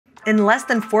In less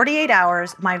than 48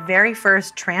 hours, my very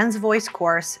first trans voice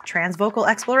course, Transvocal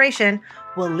Exploration,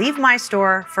 will leave my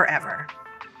store forever.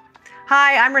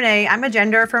 Hi, I'm Renee. I'm a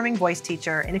gender-affirming voice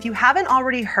teacher, and if you haven't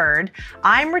already heard,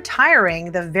 I'm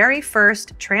retiring the very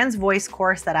first trans voice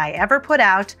course that I ever put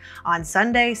out on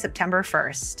Sunday, September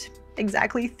 1st.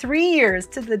 Exactly 3 years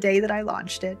to the day that I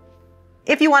launched it.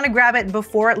 If you want to grab it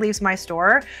before it leaves my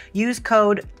store, use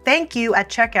code THANKYOU at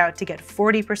checkout to get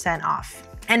 40% off.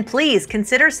 And please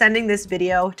consider sending this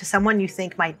video to someone you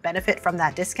think might benefit from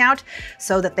that discount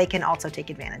so that they can also take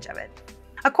advantage of it.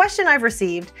 A question I've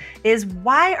received is,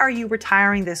 why are you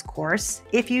retiring this course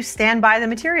if you stand by the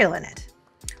material in it?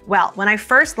 Well, when I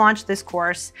first launched this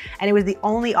course and it was the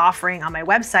only offering on my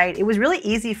website, it was really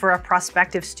easy for a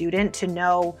prospective student to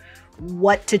know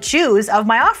what to choose of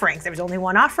my offerings. There was only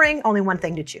one offering, only one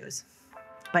thing to choose.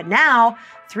 But now,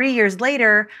 3 years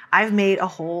later, I've made a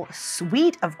whole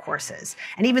suite of courses.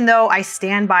 And even though I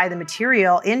stand by the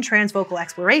material in Transvocal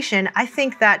Exploration, I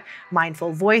think that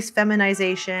mindful voice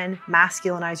feminization,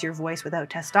 masculinize your voice without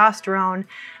testosterone,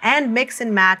 and mix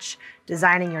and match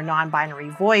designing your non-binary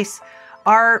voice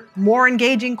are more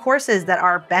engaging courses that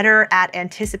are better at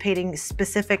anticipating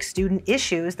specific student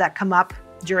issues that come up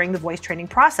during the voice training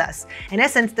process. In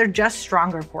essence, they're just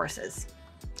stronger courses.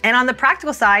 And on the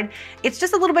practical side, it's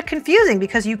just a little bit confusing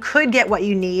because you could get what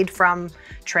you need from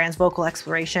Transvocal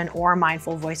Exploration or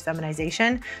Mindful Voice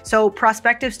Feminization. So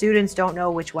prospective students don't know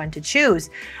which one to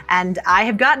choose. And I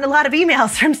have gotten a lot of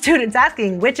emails from students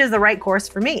asking which is the right course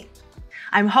for me.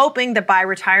 I'm hoping that by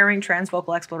retiring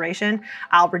Transvocal Exploration,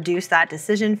 I'll reduce that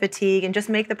decision fatigue and just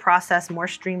make the process more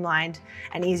streamlined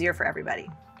and easier for everybody.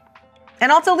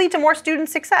 And also lead to more student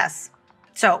success.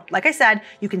 So, like I said,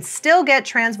 you can still get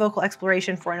Transvocal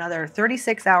Exploration for another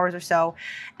 36 hours or so,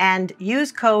 and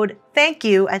use code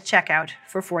THANKYOU at checkout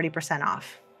for 40%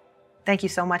 off. Thank you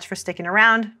so much for sticking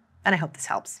around, and I hope this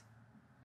helps.